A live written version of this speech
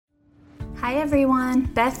Hi everyone,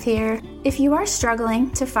 Beth here. If you are struggling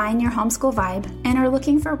to find your homeschool vibe and are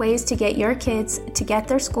looking for ways to get your kids to get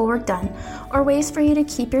their schoolwork done, or ways for you to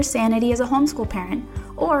keep your sanity as a homeschool parent,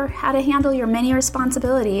 or how to handle your many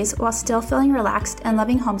responsibilities while still feeling relaxed and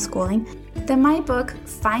loving homeschooling, then my book,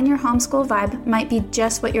 Find Your Homeschool Vibe, might be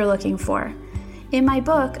just what you're looking for. In my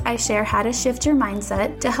book, I share how to shift your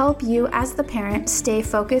mindset to help you as the parent stay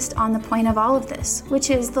focused on the point of all of this, which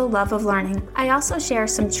is the love of learning. I also share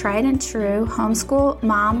some tried and true homeschool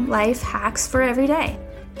mom life hacks for every day.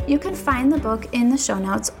 You can find the book in the show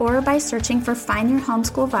notes or by searching for Find Your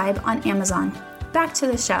Homeschool Vibe on Amazon. Back to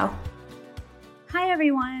the show. Hi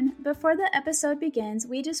everyone. Before the episode begins,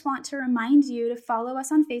 we just want to remind you to follow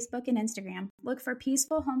us on Facebook and Instagram. Look for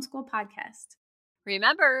Peaceful Homeschool Podcast.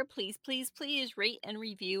 Remember, please rate and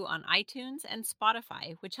review on iTunes and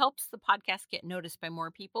Spotify, which helps the podcast get noticed by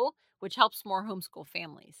more people, which helps more homeschool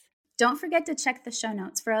families. Don't forget to check the show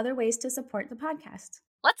notes for other ways to support the podcast.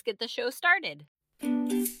 Let's get the show started.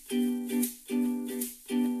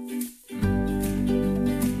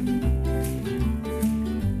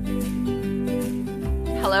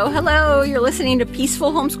 Hello. You're listening to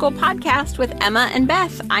Peaceful Homeschool Podcast with Emma and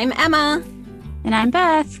Beth. I'm Emma. And I'm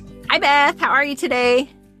Beth. Hi, Beth. How are you today?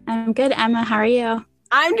 I'm good, Emma. How are you?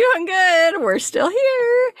 I'm doing good. We're still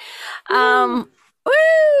here.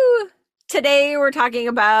 Woo! Today, we're talking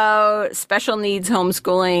about special needs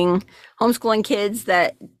homeschooling kids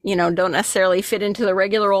that, don't necessarily fit into the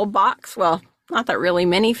regular old box. Well, not that really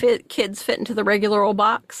many kids fit into the regular old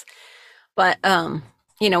box, but,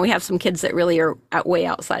 we have some kids that really are way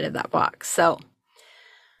outside of that box. So,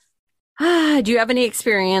 do you have any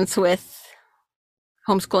experience with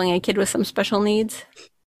homeschooling a kid with some special needs?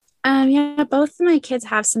 Yeah, both of my kids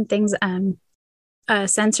have some things,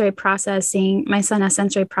 sensory processing. My son has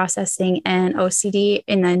sensory processing and OCD,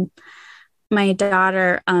 and then my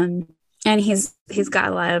daughter, and he's got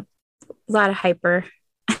a lot of hyper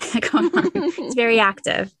going on. He's very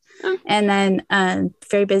active, and then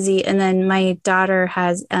very busy. And then my daughter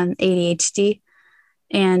has ADHD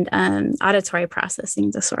and auditory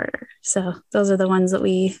processing disorder. So those are the ones that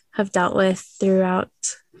we have dealt with throughout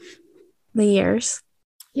the years.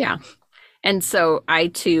 Yeah. And so I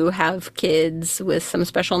too have kids with some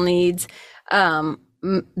special needs.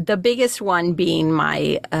 The biggest one being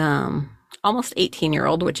my almost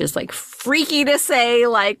 18-year-old, which is like freaky to say,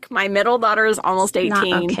 like my middle daughter is almost 18.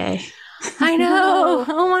 Not okay. I know.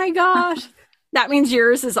 Oh my gosh. That means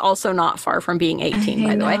yours is also not far from being 18,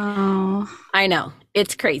 by the way. I know.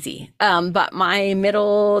 It's crazy. But my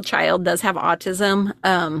middle child does have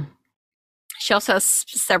autism. She also has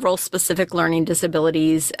several specific learning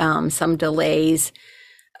disabilities, some delays,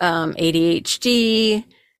 ADHD.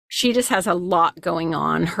 She just has a lot going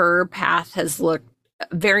on. Her path has looked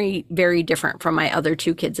very, very different from my other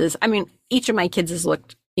two kids'. I mean, each of my kids has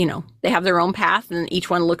looked, they have their own path and each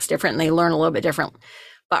one looks different and they learn a little bit different.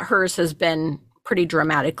 But hers has been pretty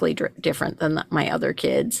dramatically different than my other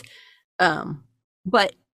kids.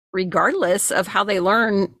 But regardless of how they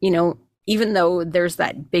learn, even though there's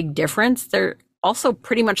that big difference, they're also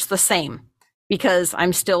pretty much the same because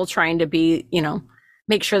I'm still trying to be,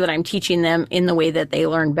 make sure that I'm teaching them in the way that they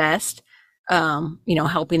learn best,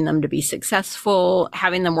 helping them to be successful,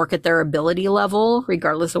 having them work at their ability level,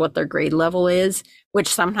 regardless of what their grade level is, which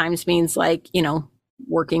sometimes means like,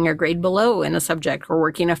 working a grade below in a subject or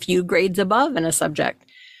working a few grades above in a subject.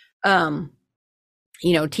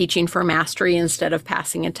 Teaching for mastery instead of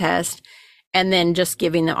passing a test, and then just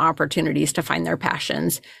giving them opportunities to find their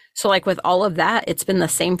passions. So like with all of that, it's been the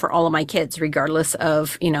same for all of my kids, regardless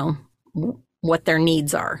of, what their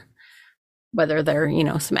needs are, whether they're,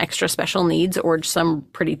 some extra special needs or some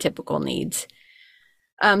pretty typical needs.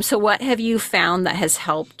 So what have you found that has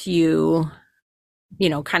helped you,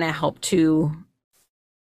 kind of help to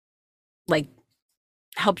like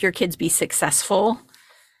help your kids be successful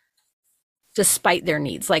despite their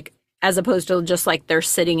needs, like as opposed to just like they're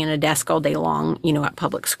sitting in a desk all day long, at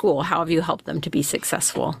public school? How have you helped them to be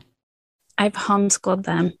successful? I've homeschooled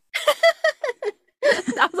them.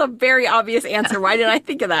 That was a very obvious answer. Why didn't I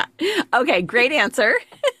think of that? Okay, great answer.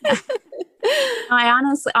 I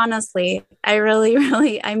honestly, I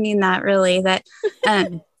really, I mean that really, that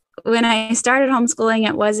when I started homeschooling,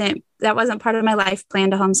 that wasn't part of my life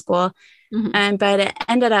plan to homeschool. Mm-hmm. But it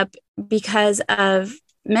ended up, because of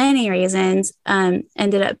many reasons,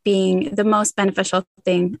 ended up being the most beneficial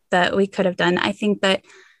thing that we could have done. I think that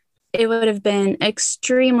it would have been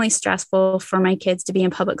extremely stressful for my kids to be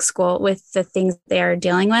in public school with the things they are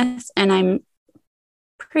dealing with. And I'm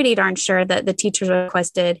pretty darn sure that the teachers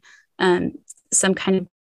requested some kind of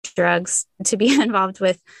drugs to be involved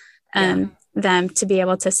with them to be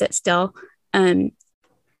able to sit still Um,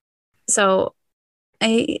 so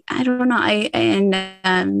I don't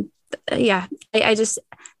know. Yeah, I just,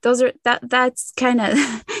 that's kind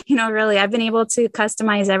of, really, I've been able to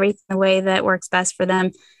customize everything the way that works best for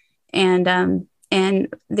them. And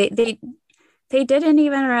they didn't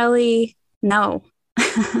even really know.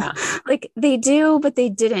 Yeah. Like they do, but they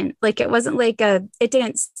didn't. Like it wasn't like it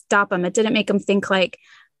didn't stop them. It didn't make them think like,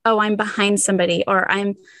 oh, I'm behind somebody or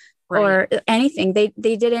I'm Right. or anything.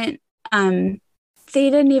 They didn't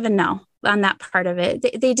even know on that part of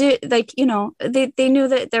it. They do like, they knew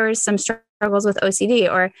that there was some struggles with OCD,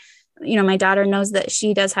 or my daughter knows that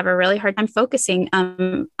she does have a really hard time focusing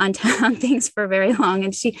on things for very long,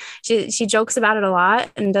 and she jokes about it a lot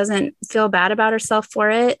and doesn't feel bad about herself for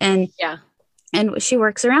it, and Yeah. she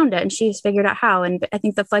works around it, and she's figured out how. And I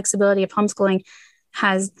think the flexibility of homeschooling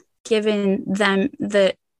has given them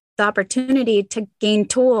the opportunity to gain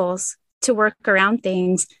tools to work around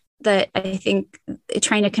things that I think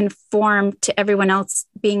trying to conform to everyone else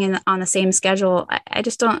being on the same schedule. I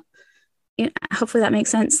just don't, hopefully that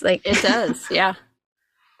makes sense. Like It does. Yeah.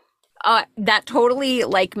 That totally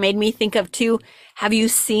like made me think of too. Have you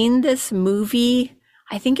seen this movie?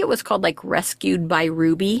 I think it was called like Rescued by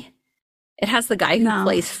Ruby. It has the guy who No.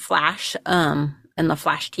 plays Flash, in the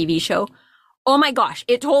Flash TV show. Oh my gosh.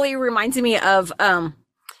 It totally reminds me of,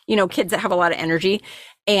 kids that have a lot of energy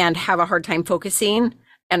and have a hard time focusing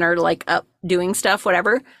and are like up doing stuff,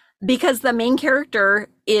 whatever, because the main character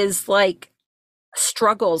is like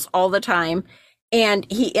struggles all the time. And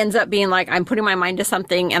he ends up being like, I'm putting my mind to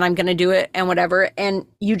something and I'm going to do it and whatever. And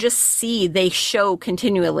you just see, they show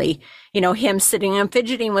continually, him sitting and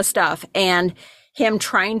fidgeting with stuff and him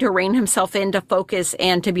trying to rein himself in to focus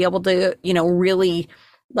and to be able to, really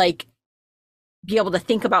like be able to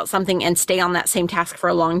think about something and stay on that same task for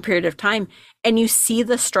a long period of time. And you see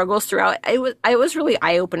the struggles throughout. It was really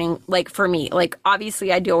eye-opening, like for me. Like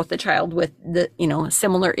obviously I deal with a child with the,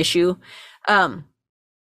 similar issue.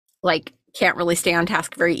 Like can't really stay on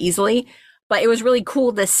task very easily. But it was really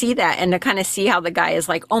cool to see that and to kind of see how the guy is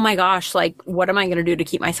like, oh my gosh, like what am I going to do to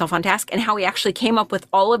keep myself on task? And how he actually came up with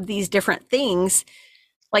all of these different things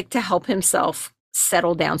like to help himself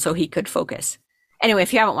settle down so he could focus. Anyway,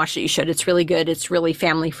 if you haven't watched it, you should. It's really good. It's really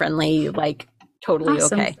family friendly, like totally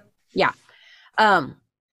Awesome. okay. Yeah.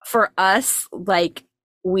 For us, like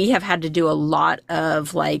we have had to do a lot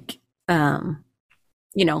of like, how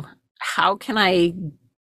can I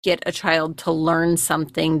get a child to learn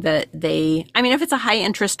something that if it's a high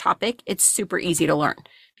interest topic, it's super easy to learn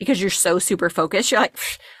because you're so super focused. You're like,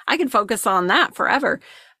 I can focus on that forever.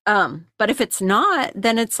 But if it's not,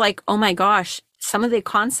 then it's like, oh my gosh, some of the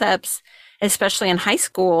concepts, especially in high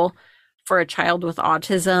school for a child with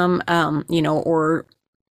autism, or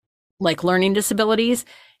like learning disabilities,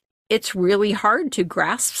 it's really hard to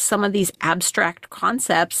grasp some of these abstract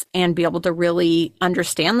concepts and be able to really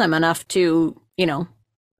understand them enough to,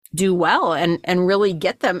 do well and really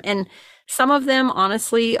get them. And some of them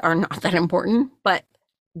honestly are not that important, but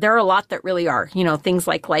there are a lot that really are, things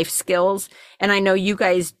like life skills. And I know you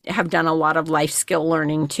guys have done a lot of life skill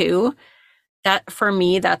learning too. That for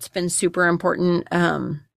me, that's been super important.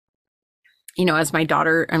 As my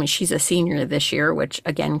daughter, she's a senior this year, which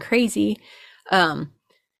again, crazy.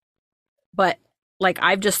 But like,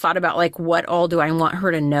 I've just thought about like, what all do I want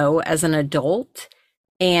her to know as an adult?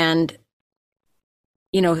 And,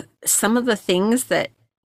 some of the things that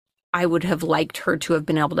I would have liked her to have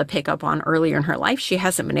been able to pick up on earlier in her life, she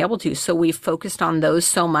hasn't been able to. So we've focused on those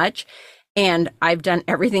so much. And I've done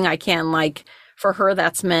everything I can. Like for her,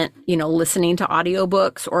 that's meant, listening to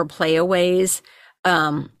audiobooks or playaways,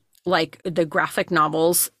 like the graphic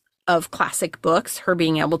novels of classic books, her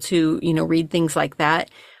being able to, read things like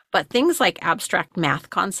that. But things like abstract math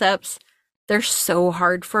concepts, they're so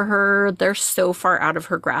hard for her. They're so far out of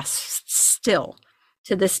her grasp still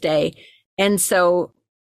to this day. And so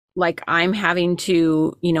like I'm having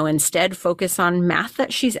to, instead focus on math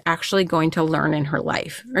that she's actually going to learn in her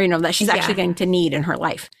life, or, that she's actually going to need in her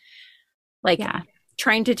life. Like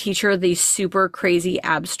trying to teach her these super crazy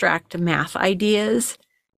abstract math ideas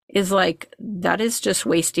is like, that is just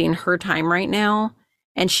wasting her time right now.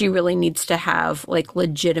 And she really needs to have like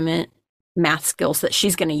legitimate math skills that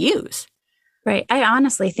she's going to use. Right. I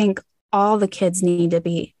honestly think all the kids need to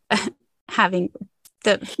be having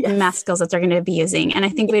the math skills that they're going to be using. And I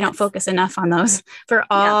think we don't focus enough on those for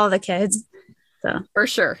all the kids. So for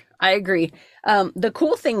sure. I agree. The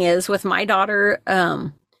cool thing is with my daughter,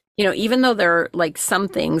 even though there are like some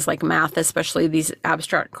things like math, especially these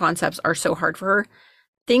abstract concepts are so hard for her,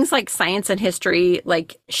 things like science and history,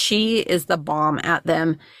 like she is the bomb at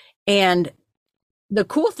them. And the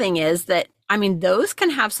cool thing is that I mean, those can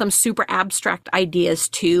have some super abstract ideas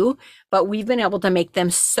too, but we've been able to make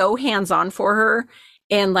them so hands-on for her.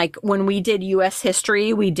 And like when we did US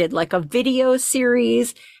history, we did like a video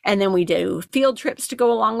series, and then we do field trips to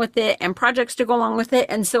go along with it and projects to go along with it.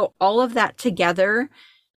 And so all of that together,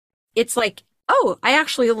 it's like, oh, I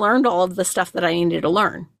actually learned all of the stuff that I needed to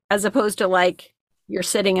learn, as opposed to like you're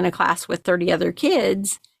sitting in a class with 30 other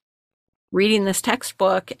kids reading this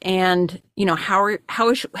textbook, and you know, how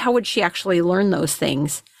would she actually learn those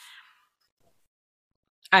things?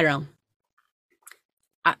 I don't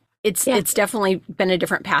know. It's definitely been a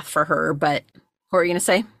different path for her, but what were you going to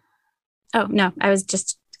say? Oh, no, I was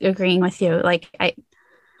just agreeing with you. Like I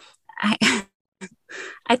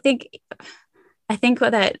think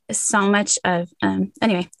that so much of,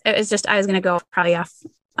 anyway, it was just, I was going to go probably off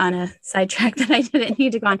on a sidetrack that I didn't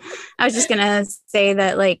need to go on. I was just going to say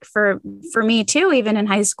that like, for me too, even in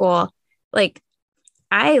high school, like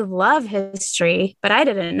I love history, but I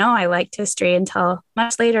didn't know I liked history until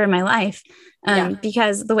much later in my life,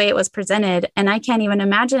 because the way it was presented. And I can't even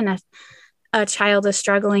imagine if a child is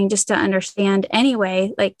struggling just to understand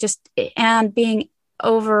anyway, like just, and being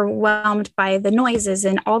overwhelmed by the noises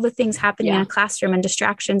and all the things happening in a classroom and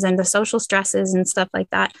distractions and the social stresses and stuff like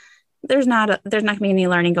that. There's not gonna be any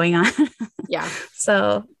learning going on. Yeah.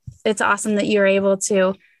 So it's awesome that you're able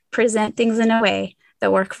to present things in a way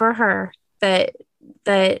that work for her, that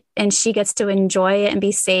and she gets to enjoy it and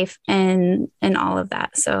be safe and all of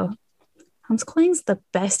that. So homeschooling's the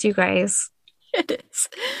best, you guys. It is.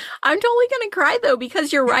 I'm totally gonna cry though,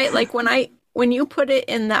 because you're right. Like when you put it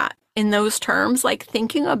in those terms, like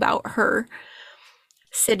thinking about her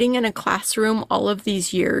sitting in a classroom all of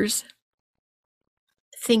these years,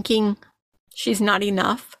 thinking she's not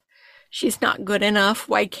enough, she's not good enough,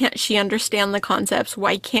 why can't she understand the concepts,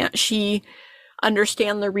 why can't she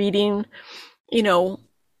understand the reading, you know,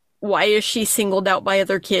 why is she singled out by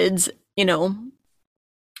other kids, you know,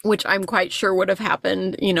 which I'm quite sure would have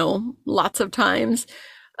happened, you know, lots of times.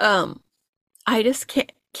 I just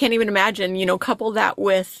can't even imagine, you know, couple that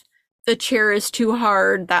with the chair is too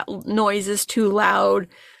hard, that noise is too loud,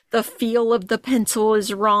 the feel of the pencil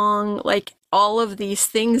is wrong, like all of these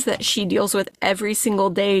things that she deals with every single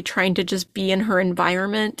day, trying to just be in her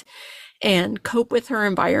environment and cope with her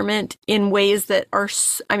environment in ways that are,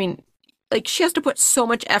 I mean, like she has to put so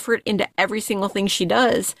much effort into every single thing she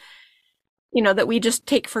does, you know, that we just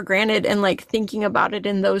take for granted. And like thinking about it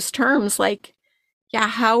in those terms, like, yeah,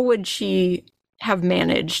 how would she have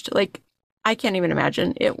managed? Like, I can't even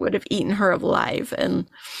imagine. It would have eaten her alive. And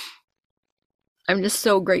I'm just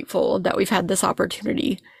so grateful that we've had this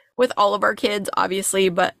opportunity with all of our kids, obviously,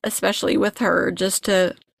 but especially with her, just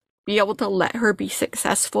to be able to let her be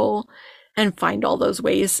successful and find all those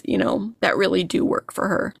ways, you know, that really do work for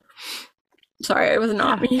her. Sorry, I was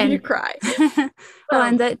not meaning to cry. Well,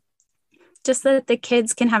 and that just that the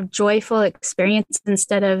kids can have joyful experience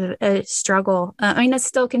instead of a struggle. I mean, it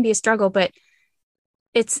still can be a struggle, but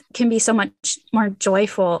it can be so much more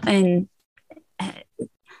joyful, and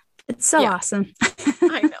it's so awesome.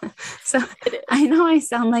 I know. So I know I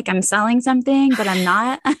sound like I'm selling something, but I'm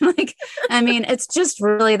not. I'm like, I mean, it's just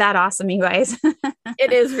really that awesome, you guys.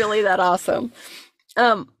 It is really that awesome.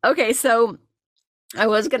 Okay, so I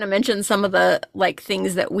was going to mention some of the like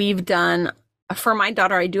things that we've done. For my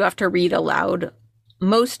daughter, I do have to read aloud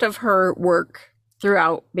most of her work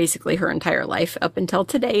throughout basically her entire life up until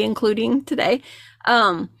today, including today.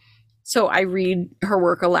 So I read her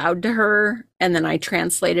work aloud to her, and then I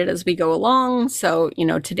translate it as we go along. So, you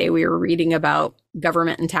know, today we were reading about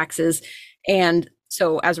government and taxes. And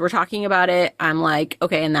so as we're talking about it, I'm like,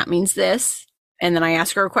 okay, and that means this. And then I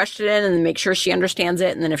ask her a question and then make sure she understands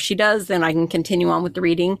it. And then if she does, then I can continue on with the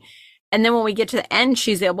reading. And then when we get to the end,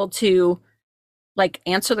 she's able to like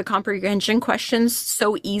answer the comprehension questions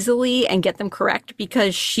so easily and get them correct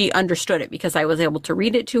because she understood it, because I was able to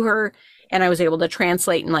read it to her and I was able to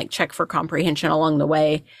translate and like check for comprehension along the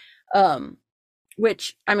way.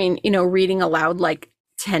 Which, I mean, you know, reading aloud like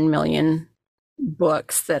 10 million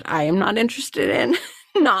books that I am not interested in,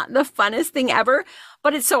 not the funnest thing ever,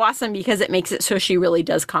 but it's so awesome because it makes it so she really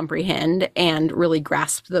does comprehend and really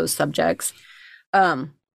grasp those subjects.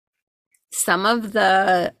 Some of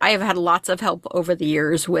I have had lots of help over the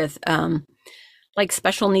years with like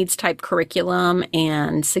special needs type curriculum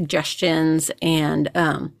and suggestions. And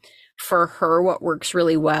for her, what works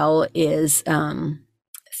really well is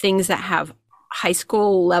things that have high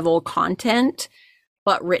school level content,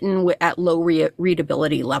 but written at low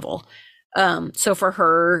readability level. So for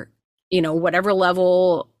her, you know, whatever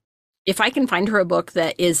level, if I can find her a book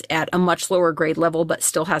that is at a much lower grade level, but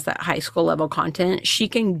still has that high school level content, she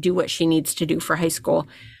can do what she needs to do for high school.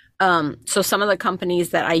 So some of the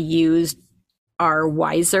companies that I used are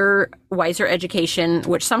Wiser Education,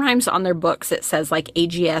 which sometimes on their books it says like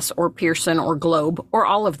AGS or Pearson or Globe or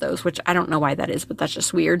all of those, which I don't know why that is, but that's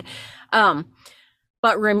just weird.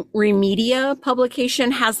 But Remedia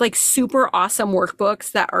publication has like super awesome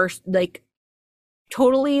workbooks that are like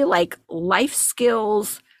totally like life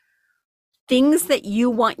skills, things that you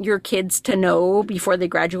want your kids to know before they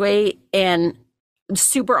graduate, and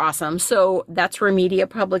super awesome. So that's Remedia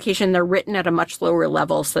publication. They're written at a much lower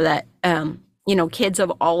level so that, kids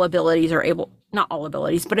of all abilities are able, not all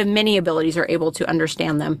abilities, but of many abilities are able to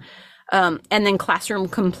understand them. And then Classroom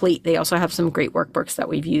Complete, they also have some great workbooks that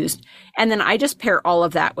we've used. And then I just pair all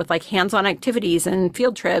of that with like hands-on activities and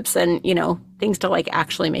field trips and, things to like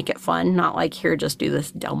actually make it fun, not like here, just do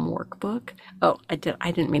this dumb workbook. Oh, I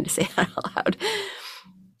didn't mean to say that out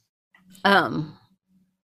loud.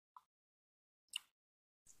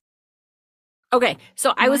 Okay,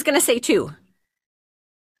 so I was going to say too,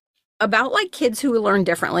 about like kids who learn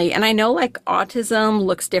differently. And I know like autism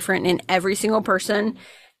looks different in every single person,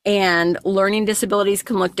 and learning disabilities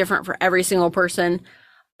can look different for every single person.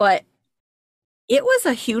 But it was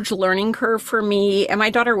a huge learning curve for me. And my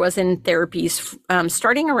daughter was in therapies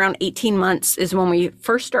starting around 18 months is when we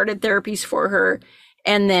first started therapies for her.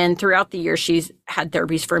 And then throughout the year, she's had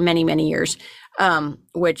therapies for many, many years,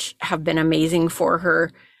 which have been amazing for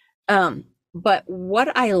her. But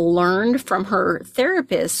what I learned from her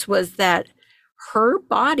therapist was that her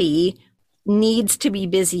body needs to be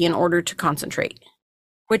busy in order to concentrate,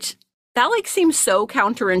 which that like seems so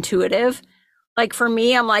counterintuitive. Like for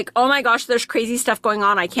me, I'm like, oh my gosh, there's crazy stuff going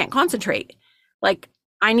on. I can't concentrate. Like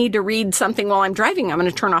I need to read something while I'm driving. I'm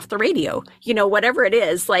going to turn off the radio, whatever it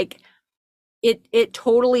is. Like it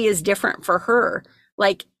totally is different for her.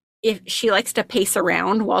 Like if she likes to pace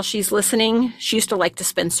around while she's listening, she used to like to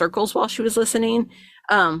spin circles while she was listening.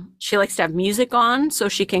 She likes to have music on so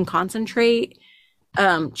she can concentrate,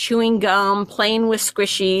 chewing gum, playing with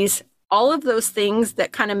squishies, all of those things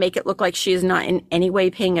that kind of make it look like she is not in any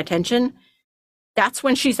way paying attention. That's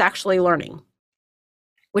when she's actually learning,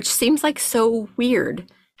 which seems like so weird.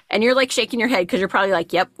 And you're like shaking your head because you're probably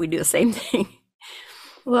like, yep, we do the same thing.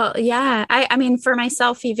 Well, yeah. I mean, for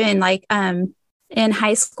myself, even like, in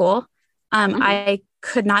high school, I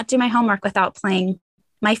could not do my homework without playing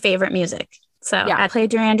my favorite music. So I played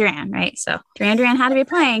Duran Duran, right? So Duran Duran had to be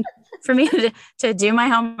playing for me to do my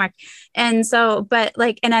homework. And so, but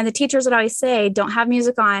like, and then the teachers would always say, don't have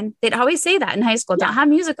music on. They'd always say that in high school, don't have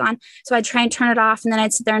music on. So I'd try and turn it off, and then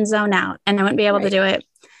I'd sit there and zone out, and I wouldn't be able to do it.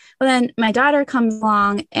 Well, then my daughter comes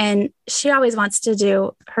along, and she always wants to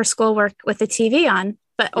do her schoolwork with the TV on,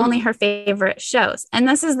 but only her favorite shows. And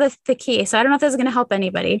this is the key. So I don't know if this is going to help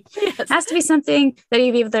anybody. Yes. It has to be something that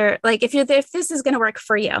you've either, like, if this is going to work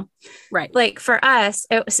for you, right? Like for us,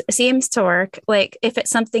 it seems to work. Like if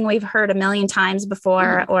it's something we've heard a million times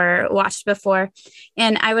before or watched before.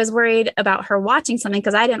 And I was worried about her watching something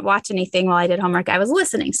because I didn't watch anything while I did homework. I was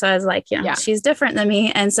listening. So I was like, she's different than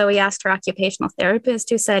me. And so we asked her occupational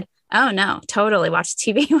therapist, who said, oh no, totally watch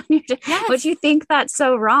TV when you're but you think that's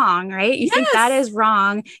so wrong, right? You think that is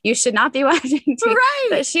wrong. You should not be watching TV. Right.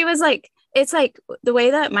 But she was like, it's like the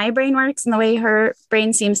way that my brain works and the way her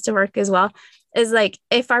brain seems to work as well is like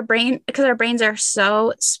if our brains are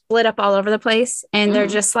so split up all over the place and they're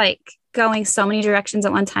just like going so many directions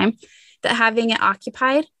at one time, that having it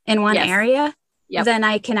occupied in one area, then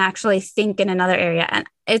I can actually think in another area. And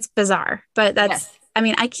it's bizarre, but that's I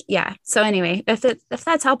mean, so anyway, if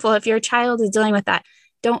that's helpful, if your child is dealing with that,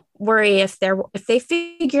 don't worry if they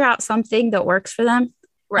figure out something that works for them,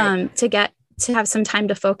 to have some time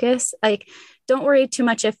to focus. Like, don't worry too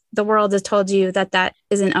much if the world has told you that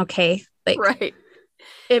isn't okay. Like,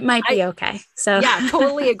 it might be okay. So yeah,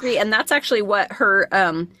 totally agree. And that's actually what her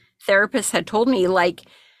therapist had told me. Like,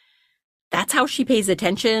 that's how she pays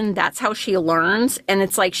attention. That's how she learns. And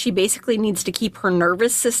it's like she basically needs to keep her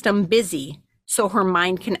nervous system busy so her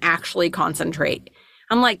mind can actually concentrate.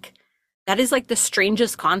 I'm like, that is like the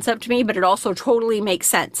strangest concept to me, but it also totally makes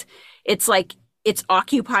sense. It's like, it's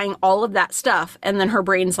occupying all of that stuff. And then her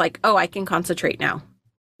brain's like, oh, I can concentrate now.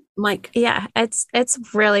 I'm like, yeah, it's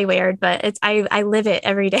really weird, but I live it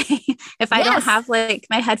every day. If I don't have like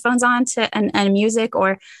my headphones on and music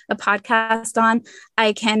or a podcast on,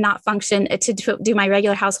 I cannot function to do my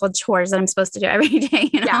regular household chores that I'm supposed to do every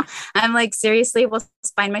day. I'm like, seriously, will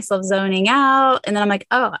find myself zoning out. And then I'm like,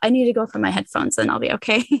 oh, I need to go for my headphones, then I'll be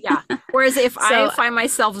okay. Whereas if I find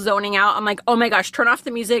myself zoning out, I'm like, oh my gosh, turn off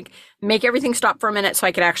the music, make everything stop for a minute so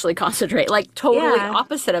I can actually concentrate. Like totally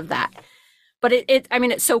opposite of that. But I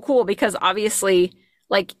mean, it's so cool because obviously,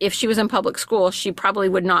 like if she was in public school, she probably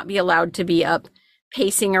would not be allowed to be up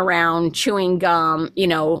pacing around, chewing gum,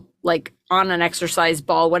 like on an exercise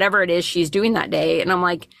ball, whatever it is she's doing that day. And I'm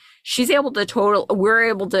like, we're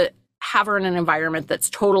able to have her in an environment that's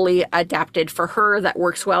totally adapted for her, that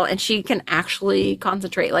works well, and she can actually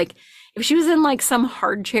concentrate. Like if she was in like some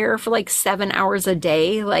hard chair for like 7 hours a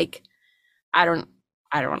day, like I don't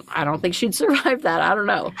think she'd survive that. I don't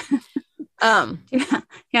know.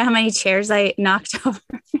 Yeah, how many chairs I knocked over.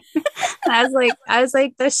 I was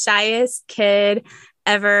like the shyest kid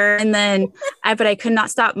ever. And then but I could not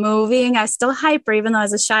stop moving. I was still hyper, even though I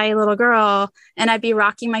was a shy little girl. And I'd be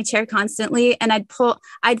rocking my chair constantly. And I'd fall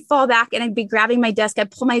back and I'd be grabbing my desk.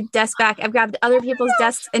 I'd pull my desk back. I've grabbed other people's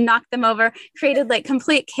desks and knocked them over, created like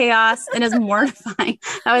complete chaos. And it was mortifying.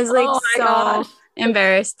 I was like, gosh,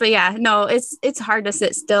 embarrassed. But yeah, no, it's hard to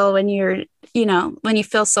sit still when you're, when you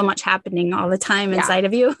feel so much happening all the time inside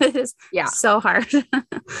of you. It is so hard.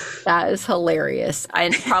 That is hilarious.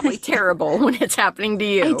 And probably terrible when it's happening to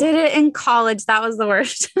you. I did it in college. That was the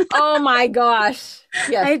worst. Oh my gosh.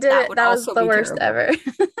 Yes, I did it. That was the worst ever.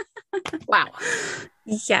 Wow.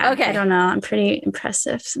 Yeah. Okay. I don't know. I'm pretty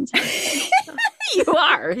impressive sometimes. You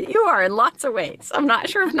are in lots of ways. I'm not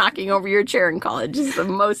sure if knocking over your chair in college is the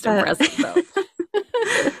most impressive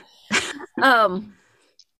though.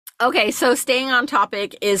 Okay, so staying on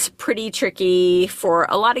topic is pretty tricky for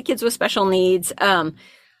a lot of kids with special needs.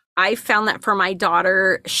 I found that for my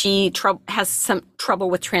daughter, she has some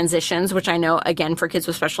trouble with transitions, which I know, again, for kids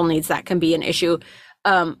with special needs, that can be an issue.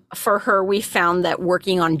 For her, we found that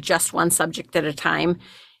working on just one subject at a time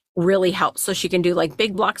really helps. So she can do like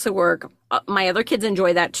big blocks of work. My other kids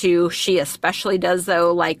enjoy that too. She especially does,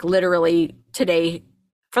 though. Like literally today,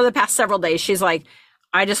 for the past several days, she's like,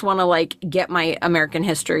 I just want to like get my American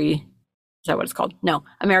history. Is that what it's called? No,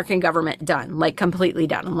 American government done, like completely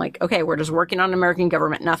done. I'm like, okay, we're just working on American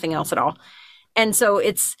government, nothing else at all. And so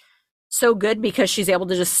it's so good because she's able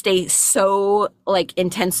to just stay so like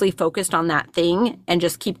intensely focused on that thing and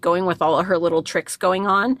just keep going with all of her little tricks going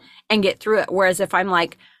on and get through it. Whereas if I'm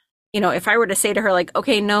like, if I were to say to her like,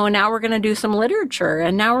 okay, no, now we're going to do some literature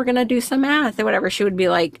and now we're going to do some math or whatever, she would be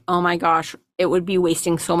like, oh my gosh, it would be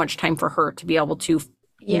wasting so much time for her to be able to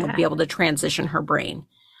be able to transition her brain.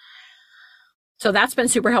 So that's been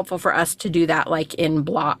super helpful for us to do that like in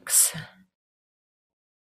blocks.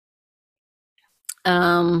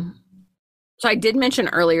 So I did mention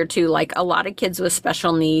earlier too, like a lot of kids with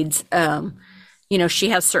special needs, she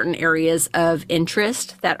has certain areas of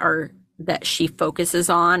interest that she focuses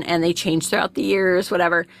on and they change throughout the years,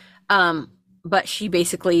 whatever. But she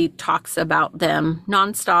basically talks about them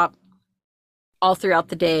nonstop all throughout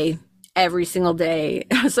the day, every single day.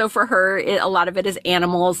 So for her, a lot of it is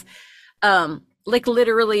animals. Like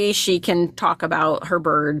literally she can talk about her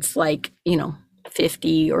birds, like,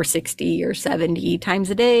 50 or 60 or 70 times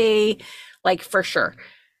a day, like for sure.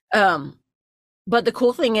 But the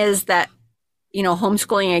cool thing is that,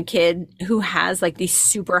 homeschooling a kid who has like these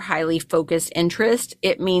super highly focused interests,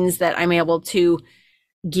 it means that I'm able to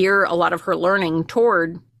gear a lot of her learning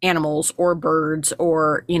toward animals or birds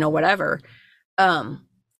or, whatever.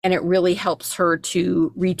 And it really helps her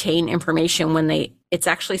to retain information when it's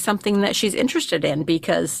actually something that she's interested in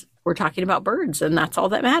because we're talking about birds and that's all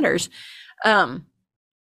that matters.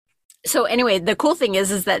 So anyway, the cool thing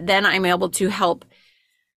is that then I'm able to help,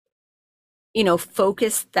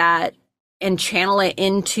 focus that and channel it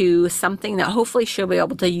into something that hopefully she'll be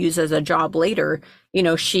able to use as a job later.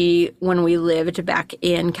 When we lived back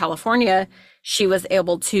in California, she was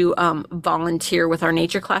able to volunteer with our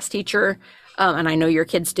nature class teacher. And I know your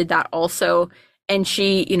kids did that also. And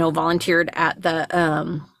she, volunteered at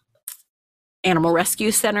the Animal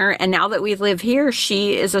Rescue Center. And now that we live here,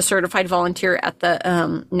 she is a certified volunteer at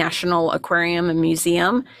the National Aquarium and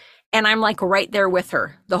Museum. And I'm like right there with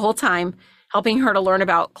her the whole time, helping her to learn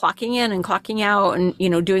about clocking in and clocking out and,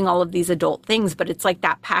 doing all of these adult things. But it's like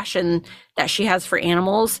that passion that she has for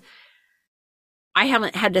animals. I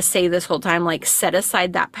haven't had to say this whole time, like set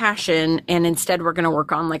aside that passion. And instead we're going to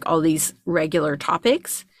work on like all these regular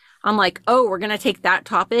topics. I'm like, oh, we're going to take that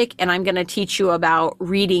topic and I'm going to teach you about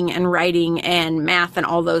reading and writing and math and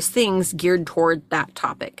all those things geared toward that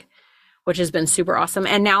topic, which has been super awesome.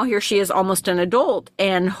 And now here she is almost an adult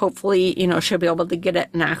and hopefully, she'll be able to get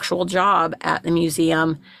an actual job at the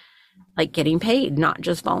museum, like getting paid, not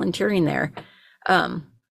just volunteering there.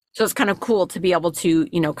 So it's kind of cool to be able to,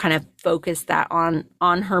 kind of focus that on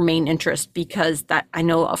her main interest, because that I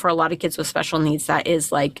know for a lot of kids with special needs, that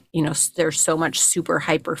is like, there's so much super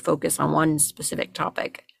hyper focus on one specific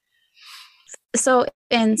topic. So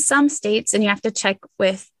in some states, and you have to check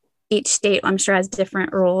with each state, I'm sure has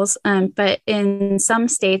different rules. But in some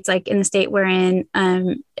states, like in the state we're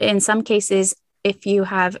in some cases, if you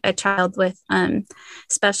have a child with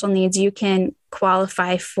special needs, you can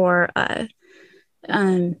qualify for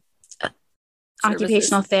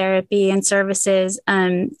occupational therapy and services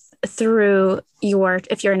through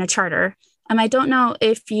if you're in a charter. I don't know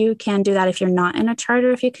if you can do that if you're not in a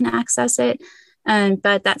charter, if you can access it,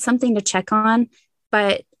 but that's something to check on.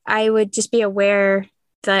 But I would just be aware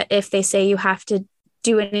that if they say you have to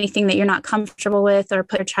do anything that you're not comfortable with or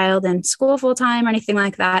put your child in school full time or anything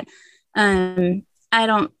like that, I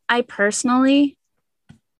personally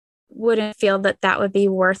wouldn't feel that would be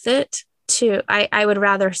worth it. I would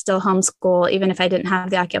rather still homeschool, even if I didn't have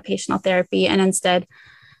the occupational therapy, and instead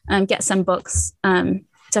get some books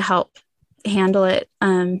to help handle it.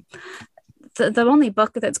 The only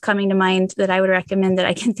book that's coming to mind that I would recommend that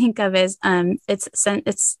I can think of is oh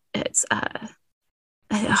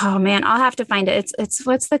man, I'll have to find it.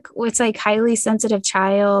 It's like Highly Sensitive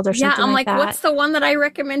Child or something like that. What's the one that I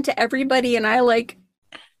recommend to everybody? And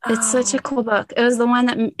it's such a cool book. It was the one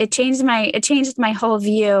that it changed my whole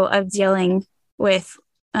view of dealing with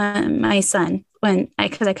my son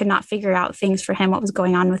because I could not figure out things for him, what was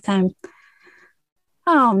going on with him.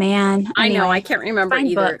 Oh man. Anyway, I know. I can't remember find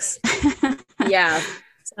either. Books. Yeah.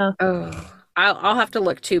 So I'll have to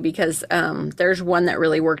look too, because there's one that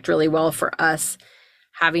really worked really well for us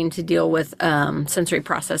having to deal with sensory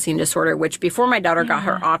processing disorder, which before my daughter got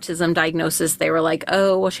her autism diagnosis, they were like,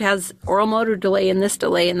 oh, well, she has oral motor delay and this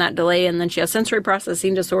delay and that delay, and then she has sensory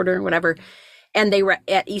processing disorder and whatever. And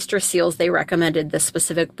at Easter Seals, they recommended this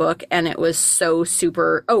specific book, and it was so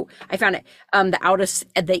super. Oh, I found it.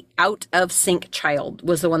 The Out of Sync Child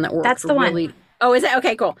was the one that worked. That's the really. One. Oh, is it?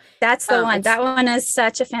 Okay, cool. That's the one. That one is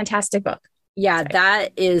such a fantastic book. Yeah,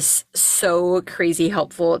 that is so crazy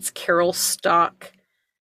helpful. It's Carol Stock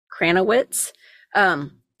Kranowitz.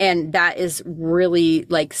 And that is really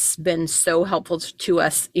been so helpful to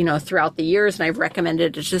us, throughout the years. And I've recommended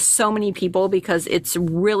it to just so many people, because it's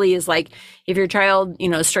really is like, if your child,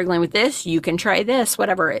 is struggling with this, you can try this,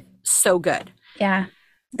 whatever. It's so good. Yeah,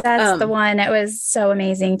 that's the one. It was so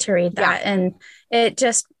amazing to read that. Yeah. And it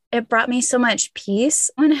brought me so much peace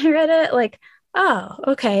when I read it. Like, oh,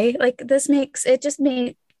 okay. Like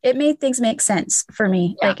it made things make sense for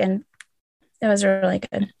me. Yeah. And it was really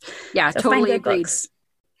good. Yeah, so totally agreed. Books.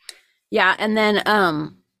 Yeah. And then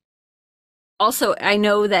also, I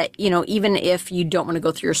know that, even if you don't want to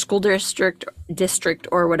go through your school district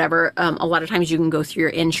or whatever, a lot of times you can go through your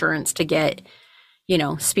insurance to get,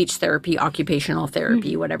 speech therapy, occupational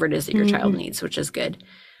therapy, whatever it is that your child needs, which is good.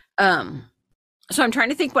 So I'm trying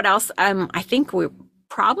to think what else. I think we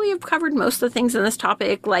probably have covered most of the things in this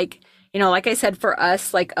topic. Like I said, for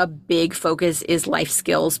us, a big focus is life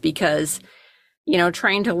skills, because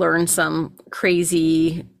trying to learn some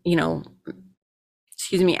crazy,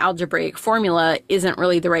 algebraic formula isn't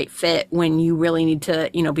really the right fit when you really need to,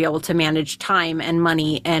 be able to manage time and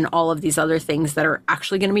money and all of these other things that are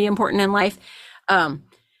actually going to be important in life.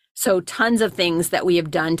 So tons of things that we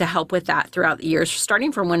have done to help with that throughout the years,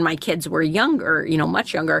 starting from when my kids were younger,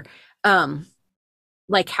 much younger,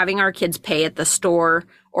 like having our kids pay at the store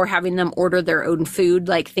or having them order their own food,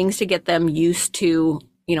 things to get them used to,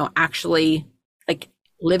 actually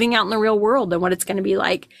living out in the real world and what it's going to be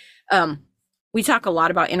like. We talk a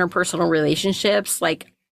lot about interpersonal relationships, for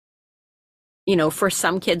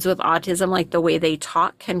some kids with autism, the way they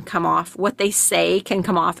talk can come off, what they say can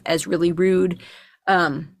come off as really rude,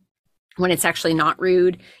 when it's actually not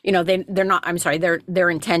rude. They're not, I'm sorry, their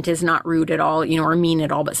intent is not rude at all, or mean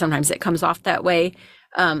at all, but sometimes it comes off that way.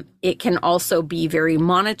 It can also be very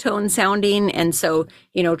monotone sounding. And so,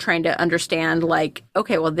 trying to understand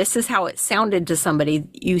okay, well, this is how it sounded to somebody.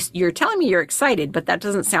 You're telling me you're excited, but that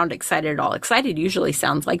doesn't sound excited at all. Excited usually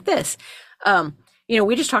sounds like this.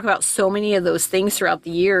 We just talk about so many of those things throughout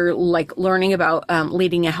the year, learning about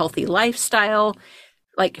leading a healthy lifestyle,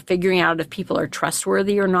 figuring out if people are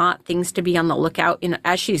trustworthy or not, things to be on the lookout.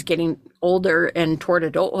 As she's getting older and toward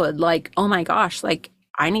adulthood, oh my gosh,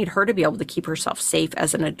 I need her to be able to keep herself safe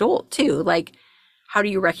as an adult too. How do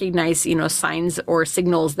you recognize, signs or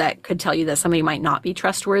signals that could tell you that somebody might not be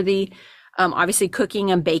trustworthy? Obviously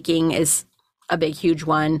cooking and baking is a big, huge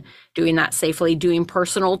one. Doing that safely, doing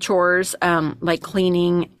personal chores, like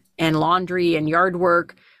cleaning and laundry and yard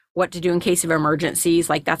work, what to do in case of emergencies.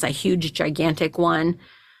 That's a huge, gigantic one.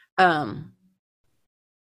 And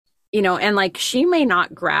she may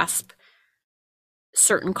not grasp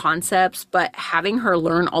certain concepts, but having her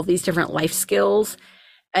learn all these different life skills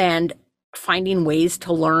and finding ways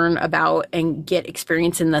to learn about and get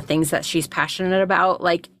experience in the things that she's passionate about,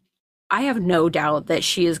 I have no doubt that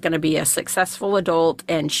she is going to be a successful adult,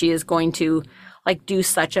 and she is going to do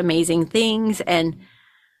such amazing things. And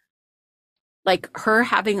like her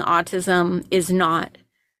having autism is not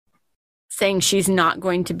saying she's not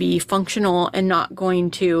going to be functional and not going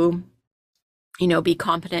to, you know, be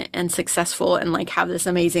competent and successful and like have this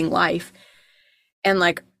amazing life. And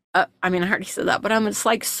like, I mean, I already said that, but I'm just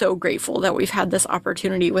like so grateful that we've had this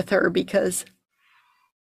opportunity with her, because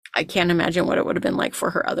I can't imagine what it would have been like for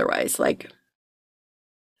her otherwise. Like,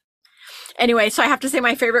 anyway, so I have to say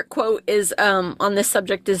my favorite quote is on this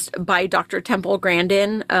subject is by Dr. Temple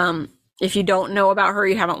Grandin. If you don't know about her,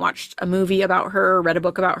 you haven't watched a movie about her or read a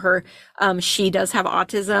book about her, she does have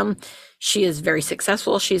autism. She is very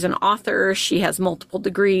successful. She's an author. She has multiple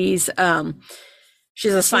degrees.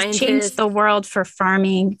 She's a scientist. She's changed the world for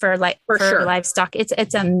farming, for sure. Livestock.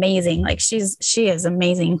 It's amazing. Like she is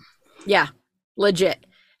amazing. Yeah, legit.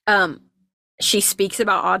 She speaks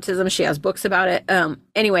about autism. She has books about it.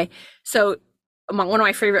 Anyway, so one of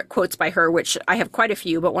my favorite quotes by her, which I have quite a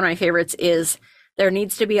few, but one of my favorites is, there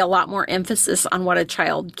needs to be a lot more emphasis on what a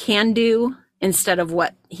child can do instead of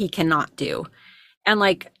what he cannot do. And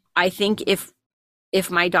like, I think if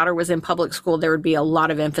my daughter was in public school, there would be a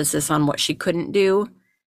lot of emphasis on what she couldn't do.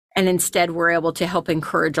 And instead, we're able to help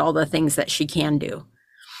encourage all the things that she can do.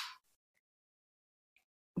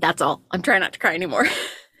 That's all. I'm trying not to cry anymore.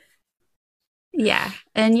 Yeah.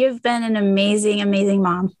 And you've been an amazing, amazing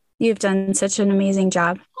mom. You've done such an amazing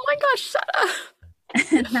job. Oh my gosh, shut up.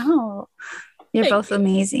 No, you're both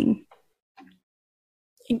amazing.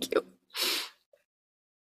 Thank you.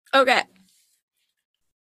 Okay.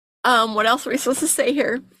 What else are we supposed to say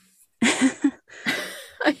here?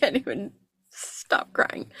 I can't even stop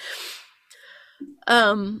crying.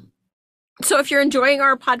 So if you're enjoying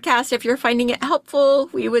our podcast, if you're finding it helpful,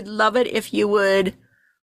 we would love it if you would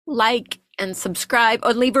like and subscribe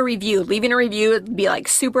or leave a review. Leaving a review would be like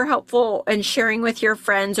super helpful, and sharing with your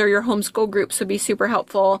friends or your homeschool groups would be super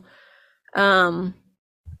helpful. What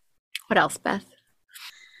else, Beth?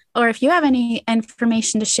 Or if you have any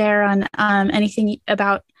information to share on anything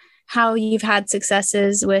about how you've had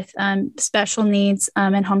successes with special needs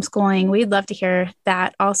and homeschooling, we'd love to hear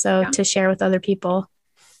that also to share with other people.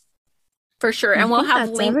 For sure. And we'll have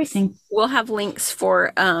links. Everything. We'll have links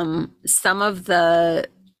for some of the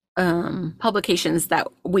publications that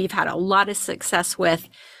we've had a lot of success with,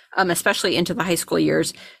 especially into the high school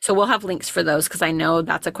years. So we'll have links for those, because I know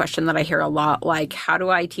that's a question that I hear a lot. Like, how do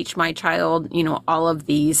I teach my child, you know, all of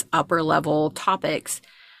these upper level topics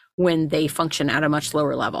when they function at a much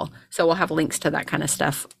lower level? So we'll have links to that kind of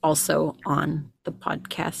stuff also on the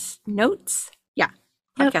podcast notes. Yeah.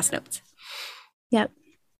 Podcast notes. Yep.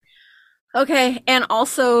 Okay. And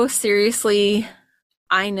also, seriously,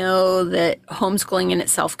 I know that homeschooling in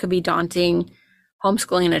itself could be daunting.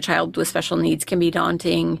 Homeschooling a child with special needs can be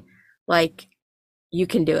daunting. Like, you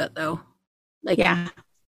can do it though. Like, yeah,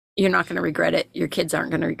 you're not going to regret it. Your kids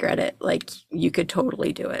aren't going to regret it. Like, you could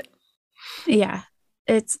totally do it. Yeah.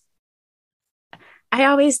 I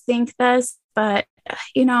always think this, but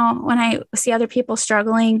you know, when I see other people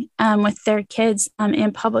struggling with their kids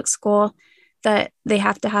in public school, that they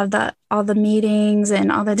have to have all the meetings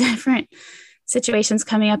and all the different situations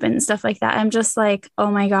coming up and stuff like that. I'm just like,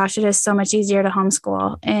 oh my gosh, it is so much easier to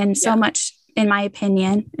homeschool, and so much, in my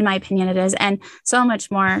opinion it is, and so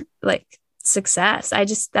much more like success.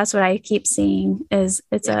 That's what I keep seeing is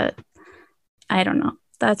I don't know.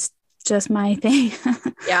 That's just my thing.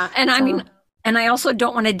 Yeah. And so, I mean, and I also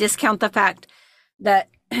don't want to discount the fact that,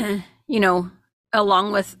 you know,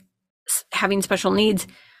 along with having special needs,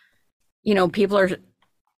 you know, people are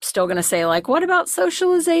still going to say like, what about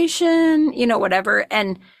socialization, you know, whatever.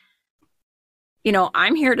 And, you know,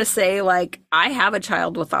 I'm here to say, like, I have a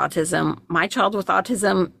child with autism. My child with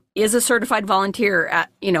autism is a certified volunteer at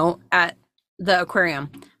the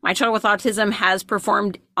aquarium. My child with autism has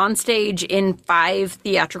performed on stage in 5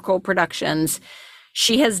 theatrical productions.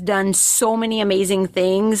 She has done so many amazing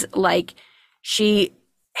things. Like, she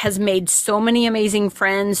has made so many amazing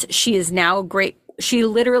friends. She is now great. She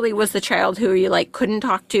literally was the child who you like couldn't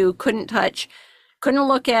talk to, couldn't touch, couldn't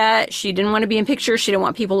look at. She didn't want to be in pictures. She didn't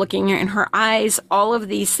want people looking in her eyes. All of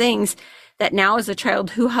these things that now is a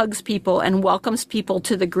child who hugs people and welcomes people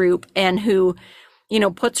to the group, and who, you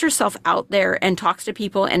know, puts herself out there and talks to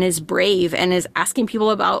people and is brave and is asking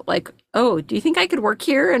people about like, oh, do you think I could work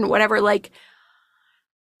here? And whatever, like,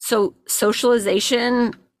 so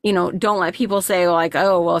socialization, you know, don't let people say like,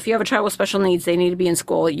 oh, well, if you have a child with special needs, they need to be in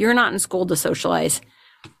school. You're not in school to socialize.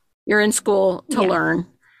 You're in school to learn.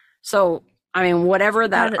 So, I mean, whatever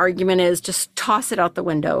that argument is, just toss it out the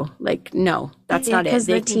window. Like, no, that's not it. Because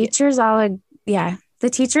the teachers all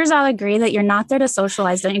agree that you're not there to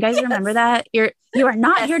socialize. Don't you guys remember that? You are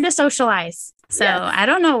not here to socialize. So I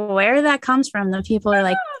don't know where that comes from. The people are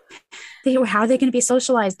like, How are they going to be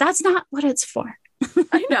socialized? That's not what it's for.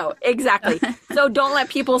 I know, exactly. So don't let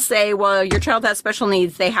people say, well, your child has special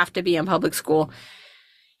needs, they have to be in public school.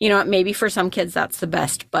 You know, maybe for some kids that's the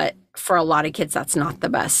best, but for a lot of kids that's not the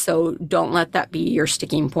best. So don't let that be your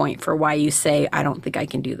sticking point for why you say, I don't think I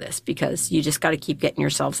can do this, because you just got to keep getting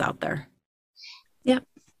yourselves out there. Yep.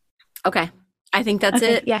 Okay. I think that's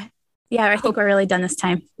it. Yeah. Yeah, I think we're really done this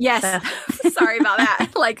time. Yes. So. Sorry about that.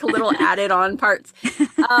 Like little added on parts.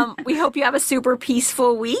 We hope you have a super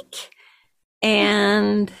peaceful week.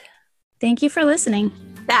 And thank you for listening.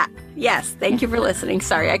 Yes. Thank you for listening.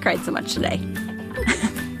 Sorry, I cried so much today.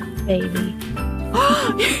 Baby.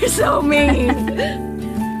 You're so mean.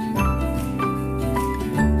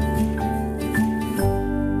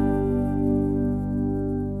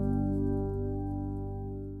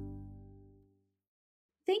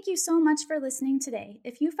 Thank you so much for listening today.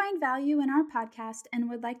 If you find value in our podcast and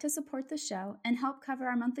would like to support the show and help cover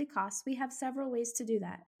our monthly costs, we have several ways to do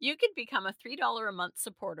that. You can become a $3 a month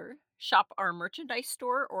supporter, shop our merchandise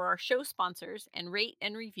store or our show sponsors, and rate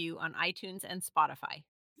and review on iTunes and Spotify.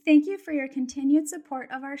 Thank you for your continued support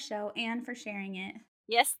of our show and for sharing it.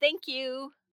 Yes, thank you.